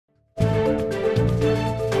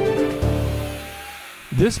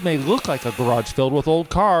This may look like a garage filled with old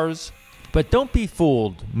cars, but don't be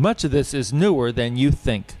fooled. Much of this is newer than you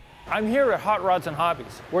think. I'm here at Hot Rods and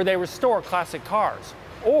Hobbies, where they restore classic cars,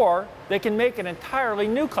 or they can make an entirely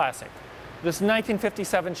new classic. This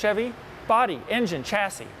 1957 Chevy, body, engine,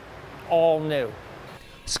 chassis, all new.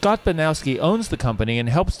 Scott Banowski owns the company and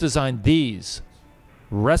helps design these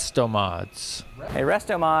Restomods. A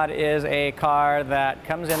Restomod is a car that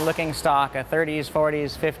comes in looking stock, a 30s,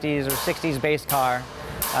 40s, 50s, or 60s based car.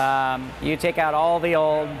 You take out all the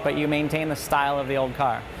old, but you maintain the style of the old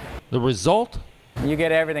car. The result? You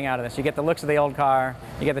get everything out of this. You get the looks of the old car,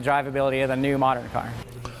 you get the drivability of the new modern car.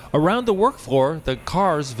 Around the work floor, the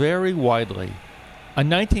cars vary widely. A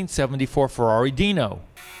 1974 Ferrari Dino,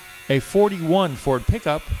 a 41 Ford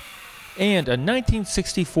pickup, and a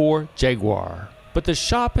 1964 Jaguar. But the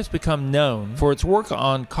shop has become known for its work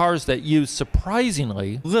on cars that use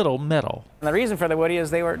surprisingly little metal. And the reason for the Woody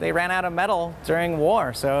is they ran out of metal during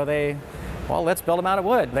war, so well, let's build them out of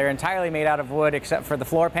wood. They're entirely made out of wood except for the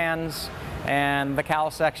floor pans and the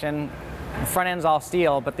cowl section. The front end's all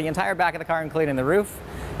steel, but the entire back of the car, including the roof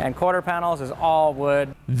and quarter panels, is all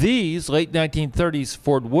wood. These late 1930s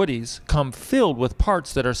Ford Woodies come filled with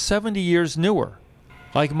parts that are 70 years newer,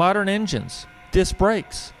 like modern engines, disc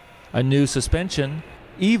brakes, a new suspension,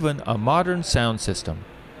 even a modern sound system.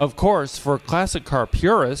 Of course, for classic car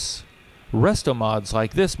purists, Restomods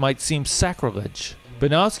like this might seem sacrilege.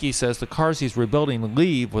 Banowski says the cars he's rebuilding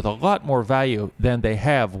leave with a lot more value than they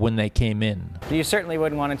have when they came in. You certainly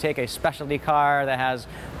wouldn't want to take a specialty car that has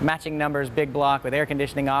matching numbers, big block, with air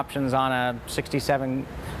conditioning options on a 67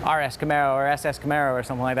 RS Camaro or SS Camaro or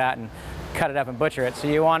something like that and cut it up and butcher it. So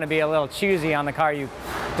you want to be a little choosy on the car you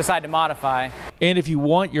decide to modify. And if you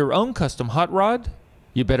want your own custom hot rod,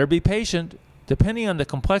 you better be patient. Depending on the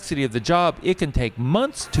complexity of the job, it can take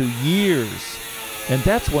months to years. And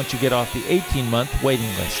that's once you get off the 18-month waiting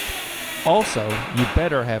list. Also, you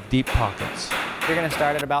better have deep pockets. You're going to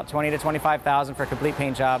start at about $20,000 to $25,000 for a complete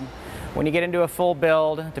paint job. When you get into a full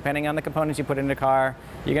build, depending on the components you put in the car,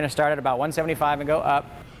 you're going to start at about $175,000 and go up.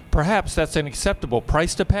 Perhaps that's an acceptable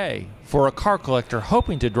price to pay for a car collector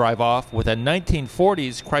hoping to drive off with a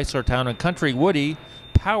 1940s Chrysler Town & Country Woody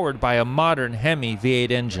powered by a modern Hemi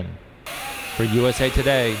V8 engine. For USA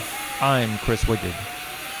Today, I'm Chris Woodyard.